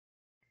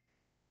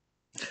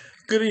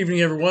Good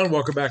evening, everyone.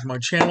 Welcome back to my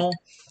channel.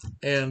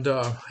 And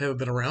haven't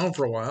been around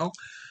for a while,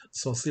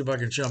 so I'll see if I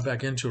can jump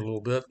back into it a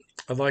little bit.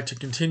 I'd like to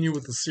continue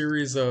with the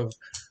series of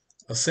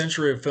a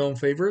century of film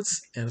favorites,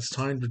 and it's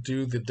time to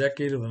do the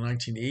decade of the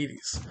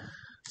 1980s.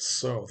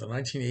 So, the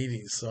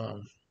 1980s.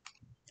 A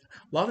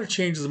lot of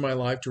changes in my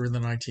life during the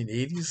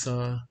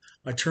 1980s.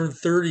 I turned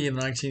 30 in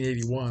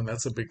 1981.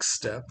 That's a big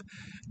step.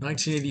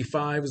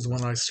 1985 is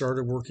when I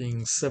started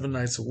working 7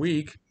 nights a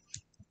week.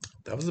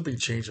 That was a big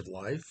change of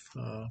life.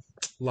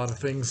 A lot of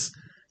things,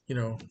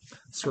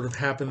 sort of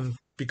happened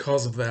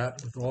because of that,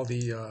 with all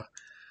the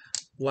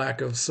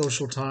lack of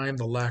social time,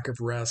 the lack of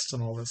rest,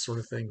 and all that sort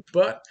of thing.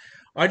 But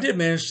I did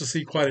manage to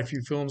see quite a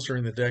few films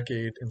during the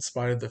decade, in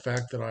spite of the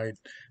fact that I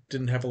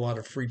didn't have a lot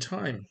of free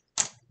time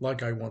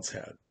like I once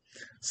had.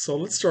 So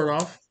let's start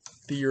off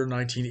the year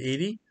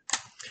 1980.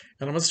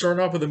 And I'm going to start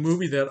off with a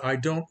movie that I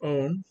don't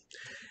own.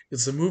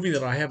 It's a movie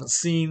that I haven't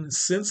seen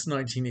since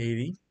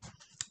 1980.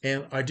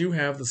 And I do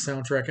have the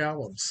soundtrack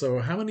album. So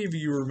how many of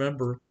you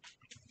remember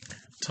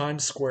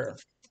Times Square?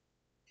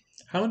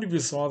 How many of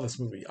you saw this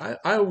movie? I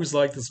always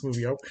liked this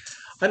movie.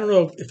 I don't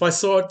know, if I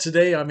saw it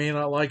today, I may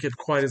not like it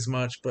quite as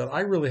much, but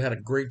I really had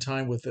a great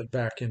time with it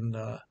back in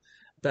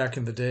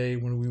the day,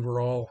 when we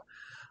were all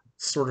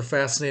sort of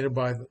fascinated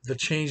by the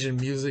change in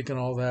music and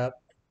all that,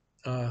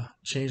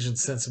 change in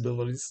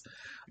sensibilities.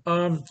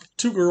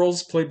 Two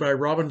girls played by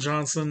Robin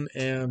Johnson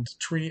and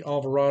Trini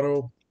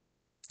Alvarado.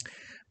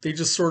 They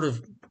just sort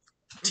of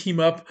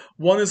team up.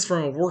 One is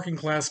from a working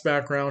class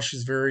background.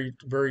 She's very,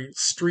 very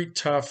street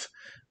tough.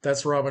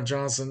 That's Robin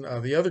Johnson.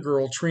 The other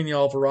girl, Trini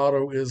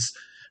Alvarado, is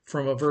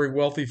from a very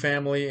wealthy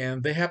family,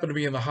 and they happen to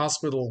be in the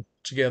hospital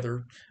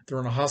together. They're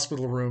in a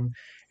hospital room,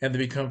 and they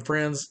become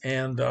friends.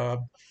 And the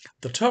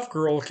tough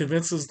girl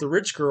convinces the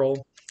rich girl,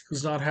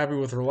 who's not happy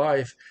with her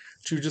life,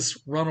 to just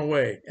run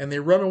away. And they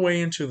run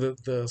away into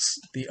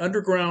the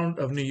underground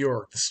of New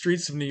York, the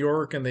streets of New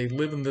York, and they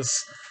live in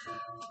this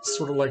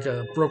sort of like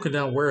a broken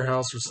down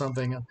warehouse or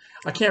something.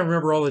 I can't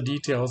remember all the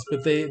details,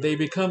 but they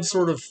become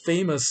sort of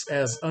famous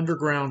as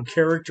underground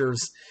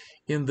characters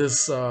in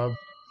this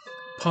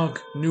punk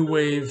new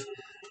wave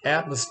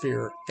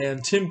atmosphere.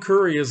 And Tim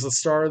Curry is the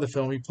star of the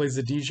film. He plays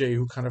a DJ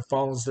who kind of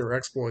follows their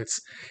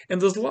exploits.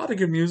 And there's a lot of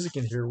good music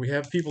in here. We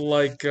have people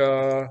like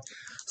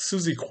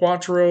Susie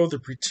Quattro, The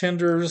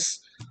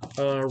Pretenders,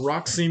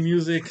 Roxy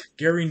Music,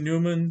 Gary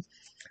Newman,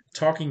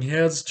 Talking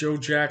Heads, Joe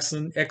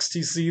Jackson,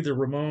 XTC, The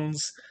Ramones,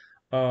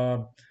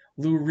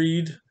 Lou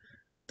Reed,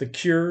 The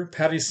Cure,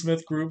 Patti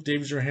Smith Group,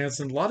 David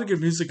Johansen. A lot of good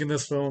music in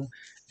this film,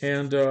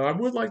 and I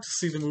would like to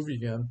see the movie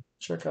again.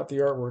 Check out the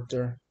artwork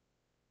there.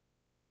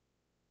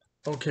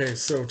 Okay,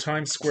 so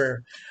Times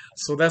Square.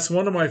 So that's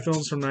one of my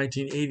films from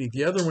 1980.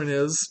 The other one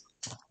is,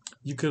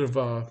 you could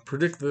have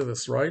predicted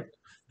this, right?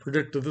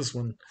 Predicted this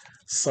one.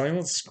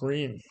 Silent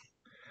Scream.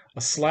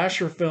 A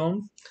slasher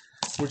film,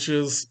 which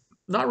is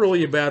not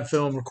really a bad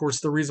film. Of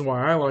course, the reason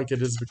why I like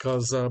it is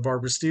because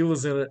Barbara Steele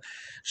is in it.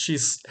 She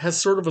has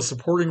sort of a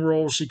supporting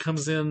role. She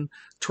comes in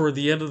toward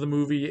the end of the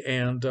movie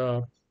and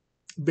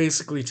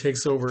basically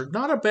takes over.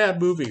 Not a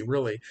bad movie,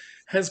 really.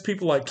 Has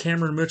people like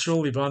Cameron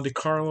Mitchell, Yvonne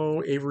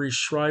DiCarlo, Avery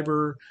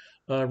Schreiber,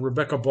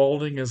 Rebecca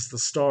Balding as the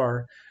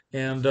star.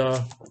 And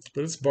but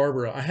it's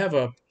Barbara. I have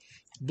a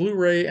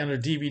Blu-ray and a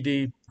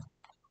DVD.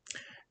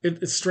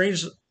 It's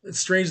strange. It's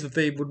strange that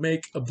they would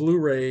make a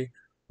Blu-ray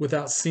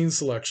without scene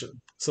selection.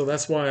 So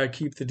that's why I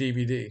keep the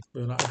DVD.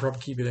 I'll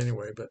probably keep it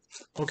anyway. But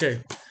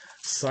okay,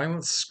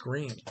 Silent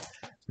Scream.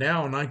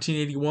 Now, in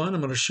 1981, I'm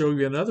going to show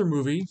you another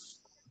movie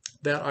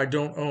that I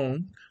don't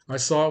own. I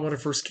saw it when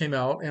it first came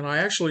out, and I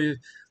actually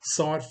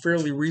saw it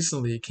fairly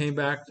recently. It came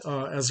back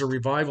as a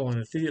revival in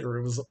a theater.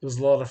 It was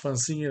a lot of fun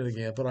seeing it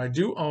again. But I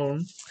do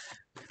own.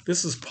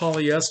 This is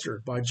Polyester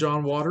by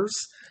John Waters,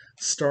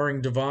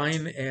 starring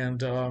Divine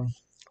and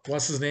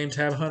what's his name,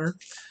 Tab Hunter.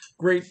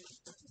 Great,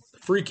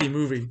 freaky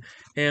movie.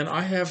 And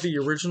I have the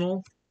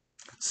original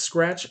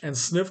scratch and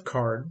sniff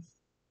card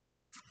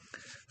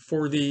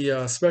for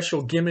the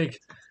special gimmick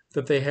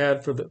that they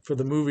had for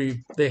the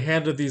movie. They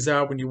handed these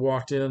out when you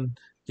walked in,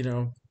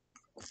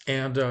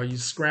 and you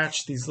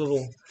scratch these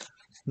little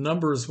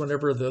numbers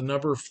whenever the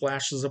number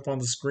flashes up on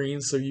the screen,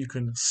 so you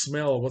can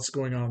smell what's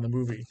going on in the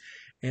movie.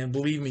 And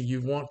believe me,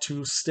 you want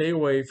to stay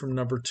away from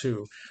number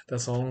 2.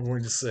 That's all I'm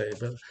going to say.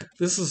 But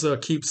this is a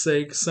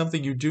keepsake,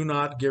 something you do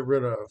not get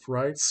rid of,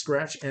 right?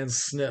 Scratch and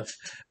sniff.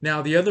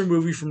 Now, the other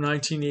movie from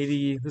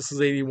 1980, this is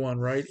 81,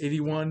 right?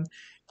 81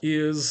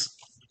 is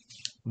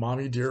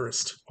Mommy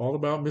Dearest, all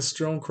about Miss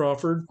Joan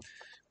Crawford.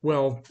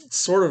 Well,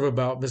 sort of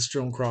about Miss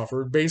Joan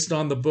Crawford, based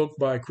on the book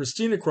by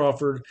Christina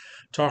Crawford,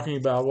 talking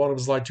about what it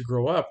was like to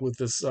grow up with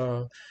this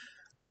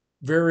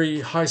very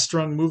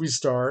high-strung movie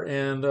star.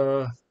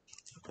 And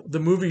the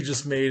movie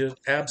just made an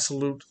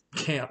absolute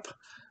camp,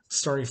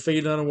 starring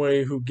Faye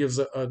Dunaway, who gives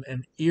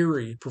an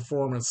eerie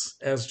performance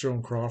as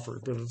Joan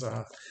Crawford.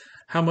 But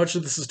how much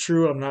of this is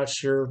true, I'm not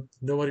sure.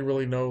 Nobody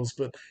really knows,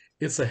 but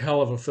it's a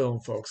hell of a film,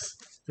 folks.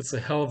 It's a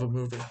hell of a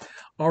movie.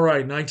 All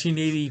right,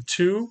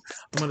 1982.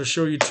 I'm going to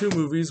show you two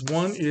movies.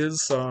 One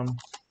is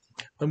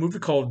a movie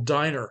called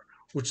Diner,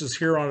 which is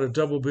here on a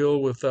double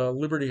bill with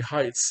Liberty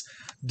Heights.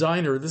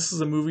 Diner, this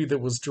is a movie that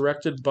was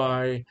directed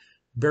by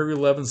Barry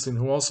Levinson,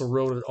 who also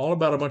wrote it, all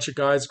about a bunch of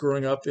guys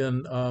growing up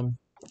in,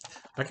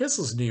 I guess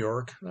it's New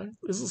York.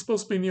 Is it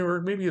supposed to be New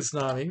York? Maybe it's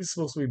not. Maybe it's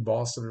supposed to be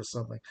Boston or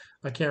something.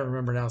 I can't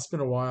remember now. It's been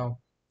a while.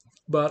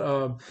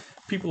 But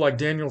people like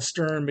Daniel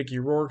Stern, Mickey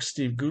Rourke,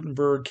 Steve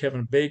Guttenberg,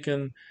 Kevin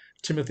Bacon,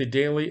 Timothy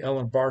Daley,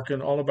 Ellen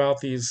Barkin, all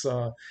about these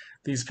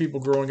people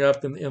growing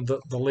up in the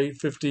late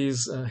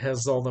 50s,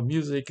 has all the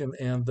music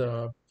and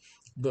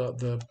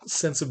the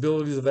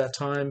sensibilities of that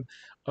time,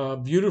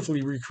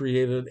 beautifully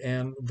recreated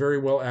and very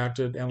well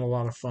acted and a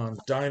lot of fun.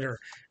 Diner.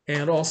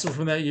 And also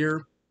from that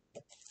year,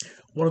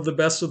 one of the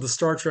best of the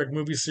Star Trek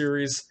movie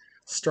series,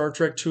 Star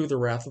Trek II: The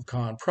Wrath of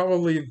Khan.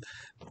 Probably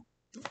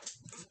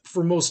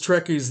for most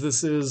Trekkies,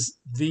 this is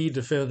the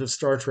definitive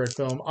Star Trek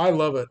film. I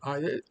love it.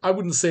 I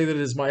wouldn't say that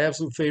it is my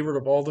absolute favorite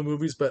of all the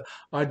movies, but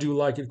I do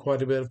like it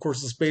quite a bit. Of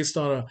course, it's based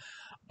on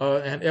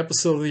an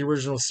episode of the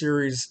original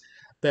series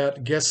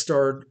that guest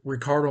starred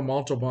Ricardo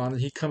Montalban, and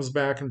he comes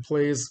back and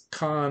plays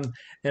Khan,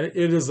 and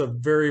it is a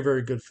very,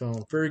 very good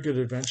film, very good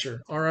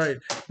adventure. All right,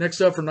 next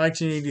up for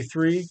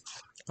 1983,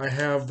 I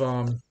have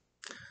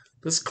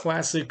this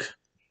classic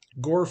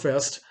gore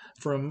fest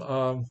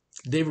from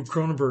David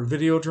Cronenberg,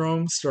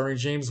 Videodrome, starring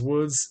James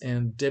Woods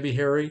and Debbie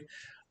Harry.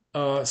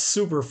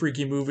 Super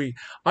freaky movie.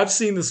 I've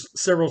seen this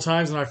several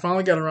times, and I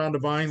finally got around to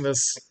buying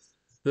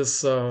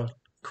this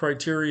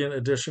Criterion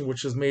edition,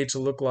 which is made to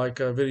look like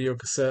a video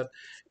cassette.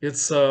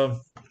 It's how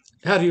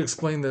do you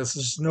explain this?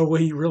 There's no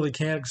way you really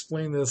can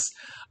explain this.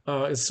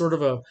 It's sort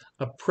of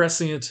a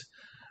prescient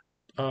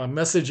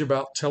message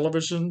about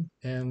television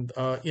and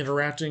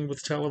interacting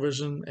with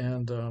television,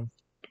 and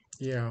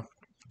yeah,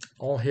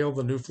 all hail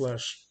the new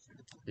flesh.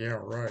 Yeah,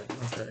 right.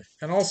 Okay.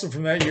 And also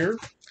from that year,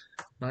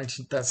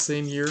 that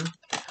same year,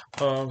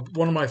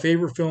 one of my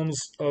favorite films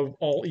of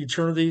all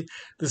eternity.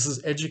 This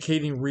is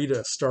Educating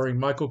Rita, starring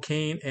Michael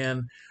Caine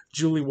and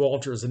Julie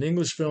Walters, an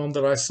English film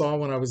that I saw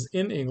when I was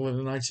in England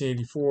in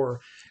 1984.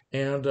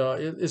 And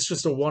it's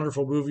just a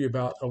wonderful movie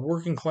about a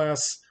working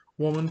class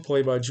woman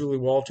played by Julie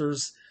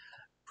Walters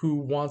who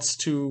wants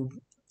to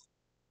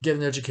get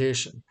an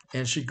education.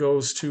 And she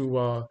goes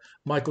to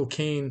Michael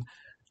Caine,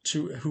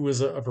 who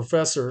is a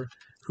professor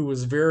who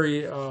is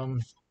very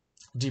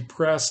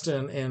depressed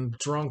and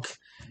drunk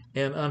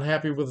and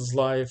unhappy with his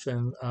life,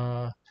 and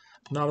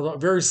not a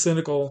lot, very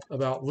cynical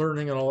about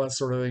learning and all that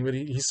sort of thing. But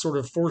he's sort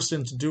of forced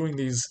into doing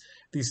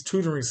these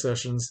tutoring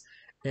sessions,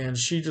 and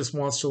she just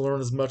wants to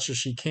learn as much as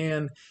she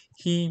can.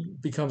 He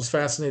becomes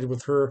fascinated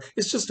with her.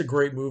 It's just a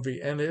great movie,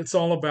 and it's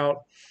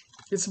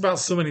about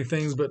so many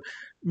things, but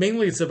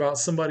mainly it's about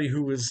somebody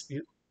who is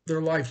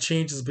their life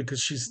changes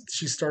because she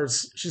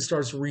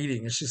starts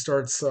reading, and she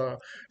starts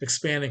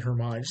expanding her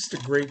mind. Just a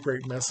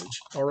great message.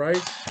 All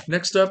right.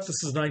 Next up,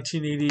 this is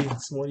 1980.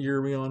 What year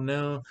are we on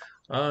now?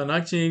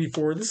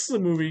 1984. This is a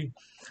movie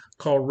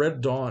called Red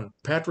Dawn.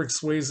 Patrick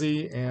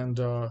Swayze and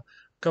a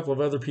couple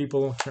of other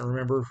people. Can't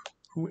remember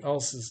who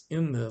else is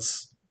in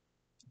this.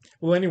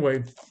 Well,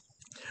 anyway,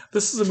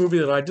 this is a movie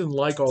that I didn't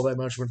like all that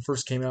much when it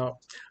first came out.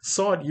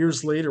 Saw it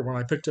years later when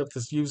I picked up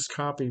this used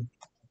copy,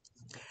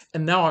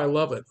 and now I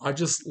love it. I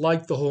just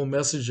like the whole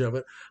message of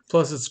it.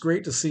 Plus, it's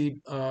great to see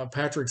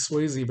Patrick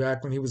Swayze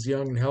back when he was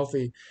young and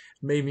healthy.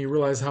 Made me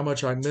realize how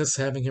much I miss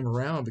having him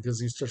around because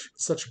he's just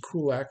such a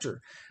cool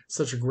actor,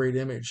 such a great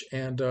image,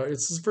 and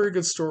it's a very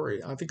good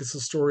story. I think it's a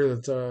story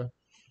that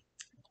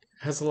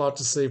has a lot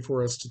to say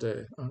for us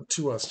today,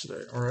 to us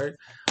today. All right.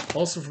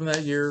 Also from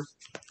that year,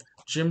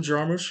 Jim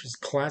Jarmusch's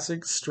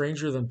classic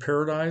 "Stranger Than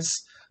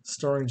Paradise,"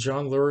 starring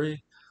John Lurie,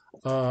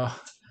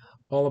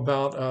 all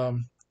about a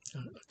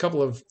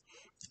couple of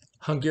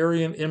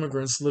Hungarian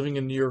immigrants living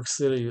in New York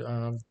City,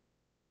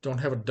 don't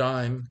have a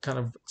dime, kind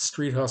of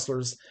street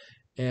hustlers,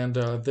 and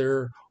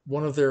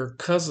one of their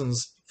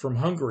cousins from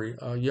Hungary,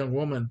 a young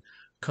woman,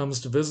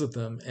 comes to visit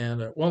them,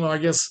 and well, no, I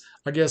guess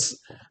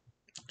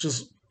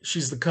just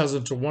she's the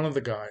cousin to one of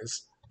the guys,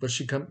 but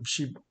she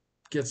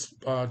gets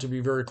to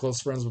be very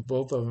close friends with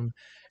both of them,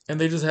 and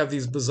they just have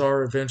these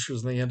bizarre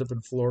adventures, and they end up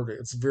in Florida.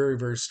 It's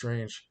very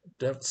strange,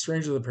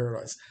 Stranger Than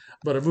Paradise,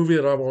 but a movie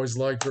that I've always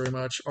liked very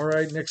much. All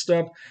right, next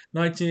up,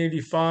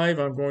 1985.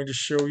 I'm going to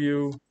show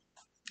you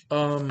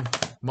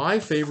my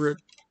favorite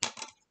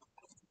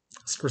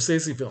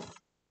Scorsese film,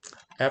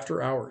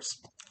 After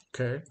Hours.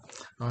 Okay,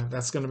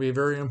 that's going to be a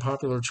very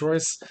unpopular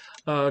choice.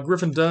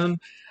 Griffin Dunn,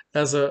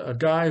 as a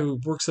guy who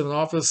works in an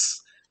office,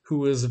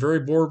 who is very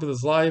bored with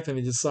his life, and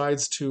he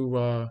decides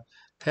to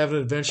have an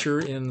adventure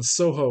in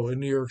Soho in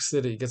New York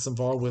City. Gets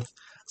involved with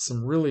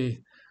some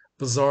really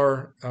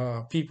bizarre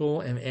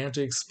people and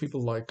antics,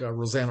 people like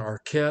Rosanna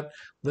Arquette,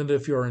 Linda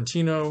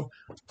Fiorentino,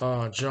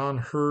 John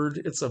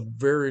Hurd. It's a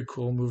very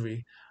cool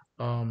movie.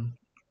 And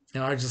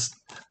I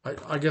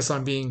guess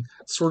I'm being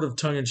sort of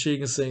tongue-in-cheek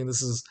and saying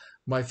this is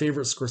my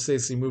favorite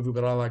Scorsese movie,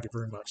 but I like it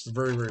very much. It's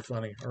very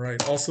funny. All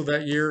right. Also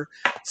that year,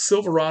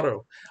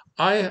 Silverado.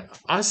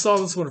 I saw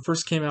this when it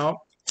first came out.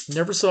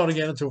 Never saw it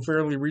again until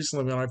fairly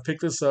recently when I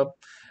picked this up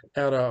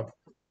at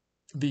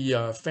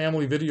the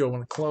Family Video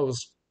when it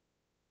closed.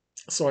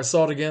 So I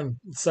saw it again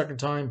the second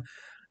time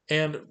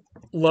and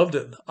loved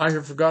it. I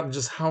have forgotten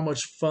just how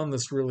much fun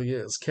this really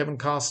is. Kevin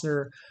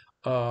Costner,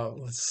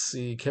 let's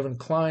see, Kevin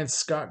Kline,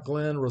 Scott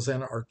Glenn,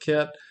 Rosanna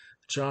Arquette,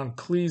 John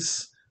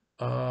Cleese,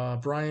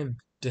 Brian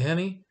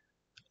Dennehy,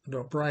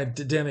 no, Brian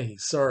Dennehy,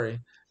 sorry,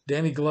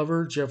 Danny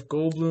Glover, Jeff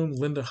Goldblum,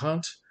 Linda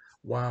Hunt.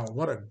 Wow,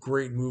 what a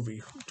great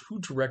movie. Who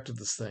directed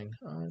this thing?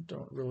 I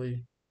don't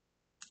really.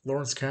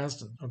 Lawrence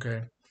Kasdan.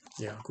 Okay.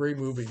 Yeah, great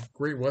movie.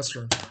 Great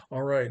Western.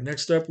 All right.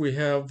 Next up, we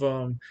have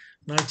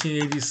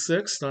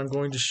 1986. And I'm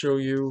going to show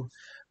you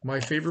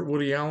my favorite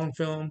Woody Allen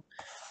film.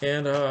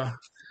 And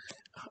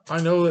I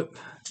know that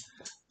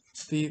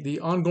the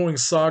ongoing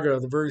saga,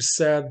 the very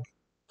sad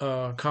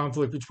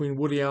conflict between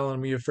Woody Allen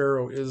and Mia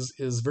Farrow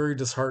is very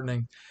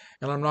disheartening.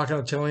 And I'm not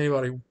going to tell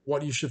anybody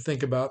what you should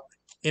think about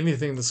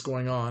anything that's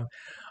going on.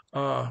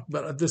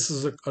 But this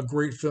is a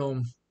great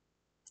film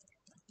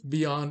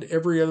beyond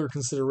every other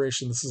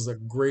consideration. This is a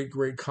great,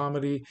 great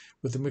comedy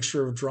with a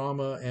mixture of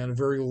drama and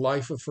very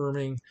life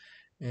affirming.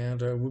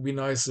 And it would be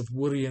nice if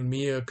Woody and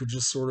Mia could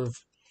just sort of,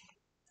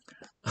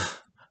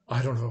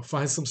 I don't know,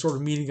 find some sort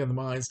of meeting in the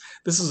minds.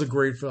 This is a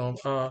great film.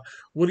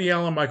 Woody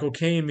Allen, Michael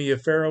Caine, Mia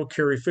Farrow,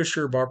 Carrie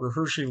Fisher, Barbara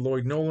Hershey,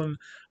 Lloyd Nolan,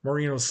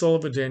 Maureen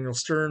O'Sullivan, Daniel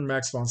Stern,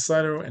 Max von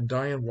Sydow, and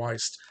Diane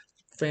Weist.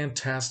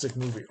 Fantastic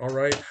movie. All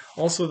right.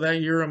 Also,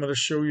 that year, I'm going to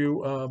show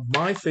you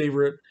my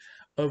favorite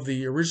of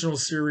the original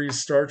series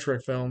Star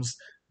Trek films.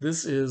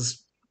 This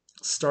is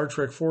Star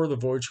Trek 4: The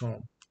Voyage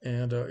Home,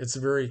 and it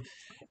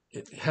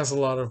has a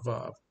lot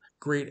of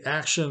great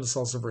action. It's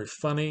also very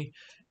funny,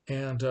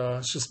 and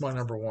it's just my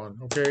number one.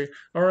 Okay,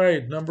 all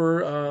right,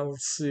 number.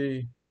 Let's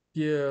see,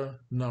 yeah,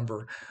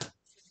 number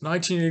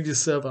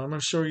 1987. I'm going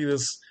to show you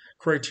this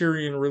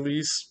Criterion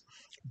release.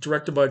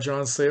 Directed by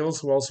John Sayles,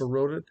 who also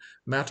wrote it.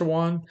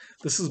 Matawan.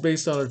 This is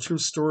based on a true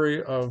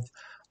story of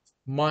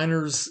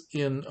miners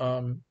in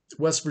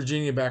West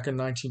Virginia back in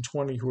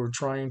 1920 who were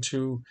trying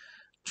to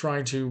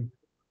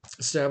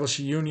establish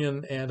a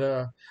union. And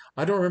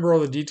I don't remember all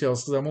the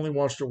details because I've only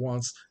watched it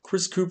once.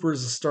 Chris Cooper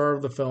is the star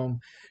of the film.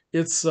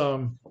 It's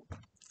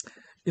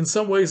in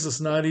some ways it's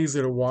not easy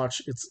to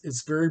watch.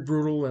 It's very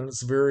brutal and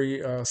it's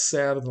very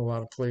sad in a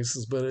lot of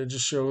places, but it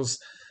just shows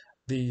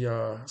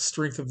the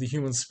strength of the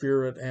human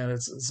spirit, and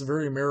it's a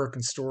very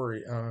American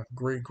story.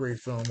 Great, great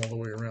film all the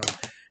way around.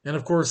 And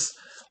of course,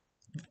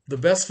 the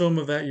best film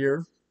of that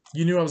year.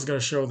 You knew I was going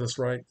to show this,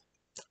 right?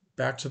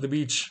 Back to the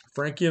Beach.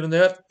 Frankie and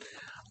Annette,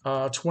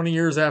 20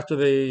 years after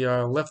they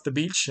left the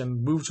beach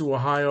and moved to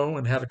Ohio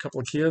and had a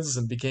couple of kids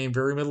and became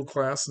very middle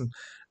class and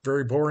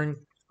very boring,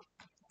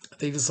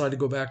 they decide to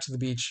go back to the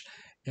beach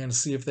and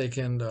see if they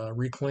can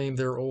reclaim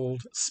their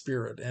old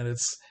spirit. And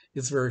it's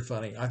very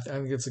funny. I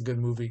think it's a good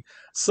movie.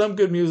 Some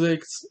good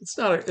music.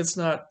 It's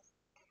not.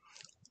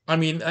 I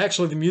mean,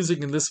 actually, the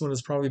music in this one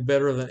is probably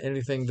better than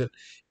anything that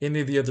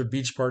any of the other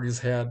beach parties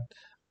had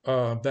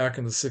back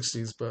in the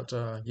 '60s. But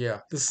yeah,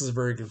 this is a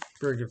very good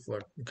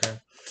flick. Okay.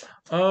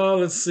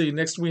 Let's see.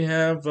 Next we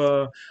have.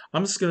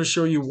 I'm just going to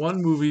show you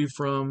one movie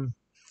from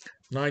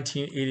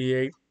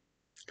 1988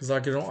 because I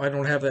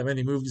don't have that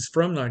many movies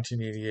from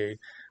 1988,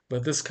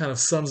 but this kind of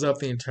sums up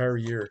the entire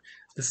year.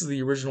 This is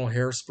the original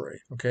Hairspray,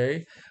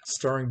 okay,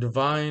 starring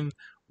Divine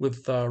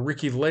with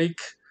Ricky Lake,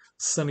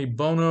 Sonny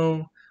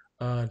Bono,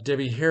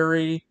 Debbie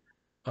Harry,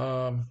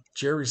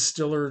 Jerry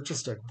Stiller.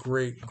 Just a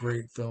great,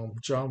 great film.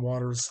 John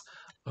Waters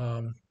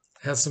um,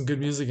 has some good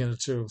music in it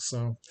too.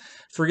 So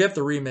forget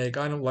the remake.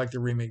 I don't like the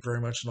remake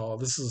very much at all.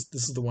 This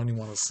is the one you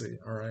want to see.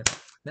 All right.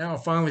 Now,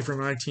 finally, from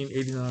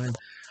 1989.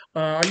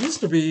 I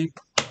used to be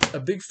a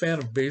big fan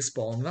of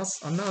baseball.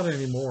 I'm not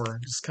anymore. I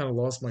just kind of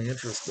lost my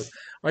interest. But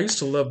I used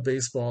to love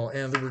baseball,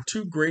 and there were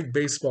two great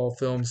baseball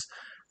films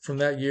from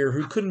that year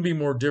who couldn't be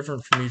more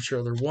different from each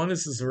other. One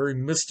is this very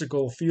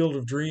mystical Field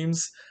of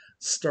Dreams,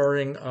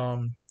 starring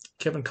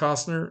Kevin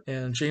Costner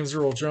and James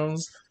Earl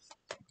Jones,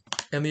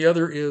 and the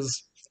other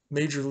is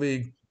Major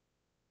League,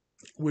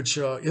 which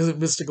isn't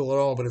mystical at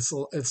all, but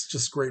it's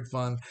just great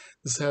fun.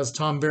 This has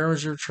Tom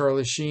Berenger,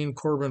 Charlie Sheen,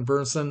 Corbin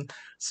Burnson.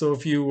 So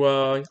if you,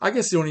 I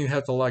guess you don't even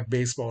have to like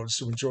baseball just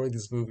to enjoy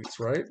these movies,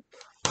 right?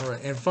 All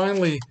right, and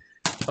finally,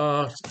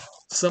 uh,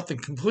 something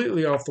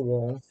completely off the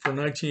wall for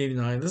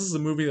 1989. This is a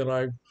movie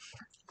that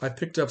I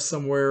picked up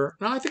somewhere.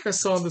 Now I think I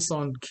saw this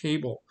on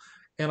cable,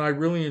 and I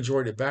really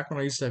enjoyed it back when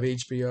I used to have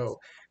HBO.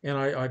 And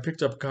I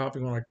picked up a copy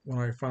when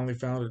I finally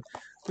found it.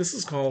 This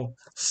is called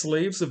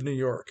Slaves of New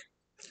York,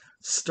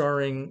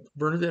 starring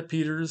Bernadette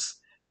Peters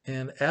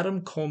and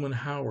Adam Coleman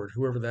Howard,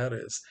 whoever that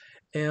is.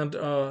 And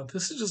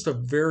this is just a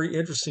very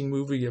interesting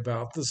movie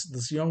about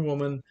this young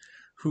woman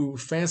who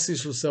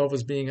fancies herself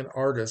as being an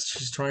artist.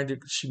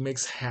 She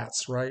makes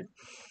hats, right?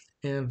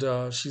 And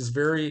she's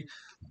a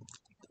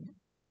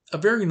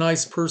very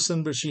nice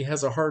person, but she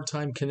has a hard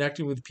time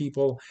connecting with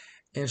people.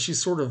 And she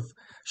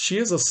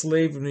is a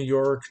slave of New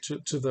York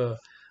to the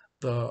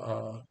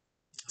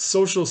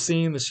social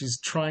scene that she's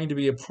trying to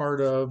be a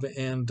part of,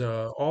 and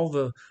all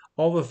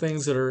the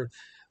things that are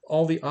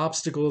all the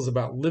obstacles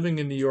about living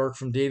in New York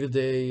from day to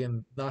day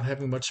and not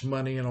having much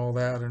money and all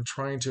that, and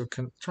trying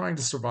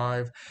to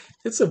survive.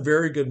 It's a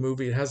very good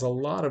movie. It has a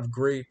lot of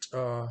great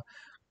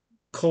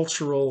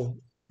cultural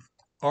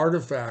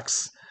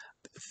artifacts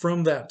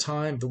from that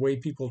time, the way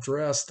people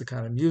dressed, the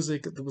kind of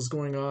music that was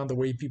going on, the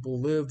way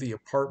people lived, the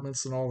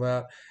apartments and all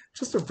that.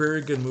 Just a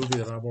very good movie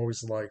that I've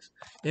always liked.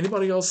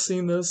 Anybody else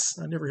seen this?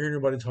 I never hear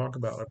anybody talk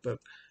about it, but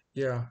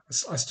yeah,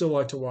 I still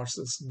like to watch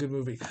this. Good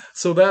movie.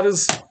 So that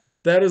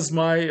is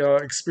my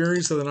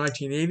experience of the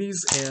 1980s,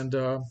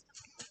 and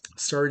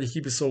sorry to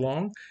keep it so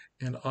long.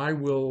 And I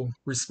will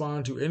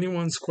respond to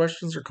anyone's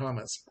questions or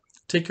comments.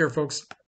 Take care, folks.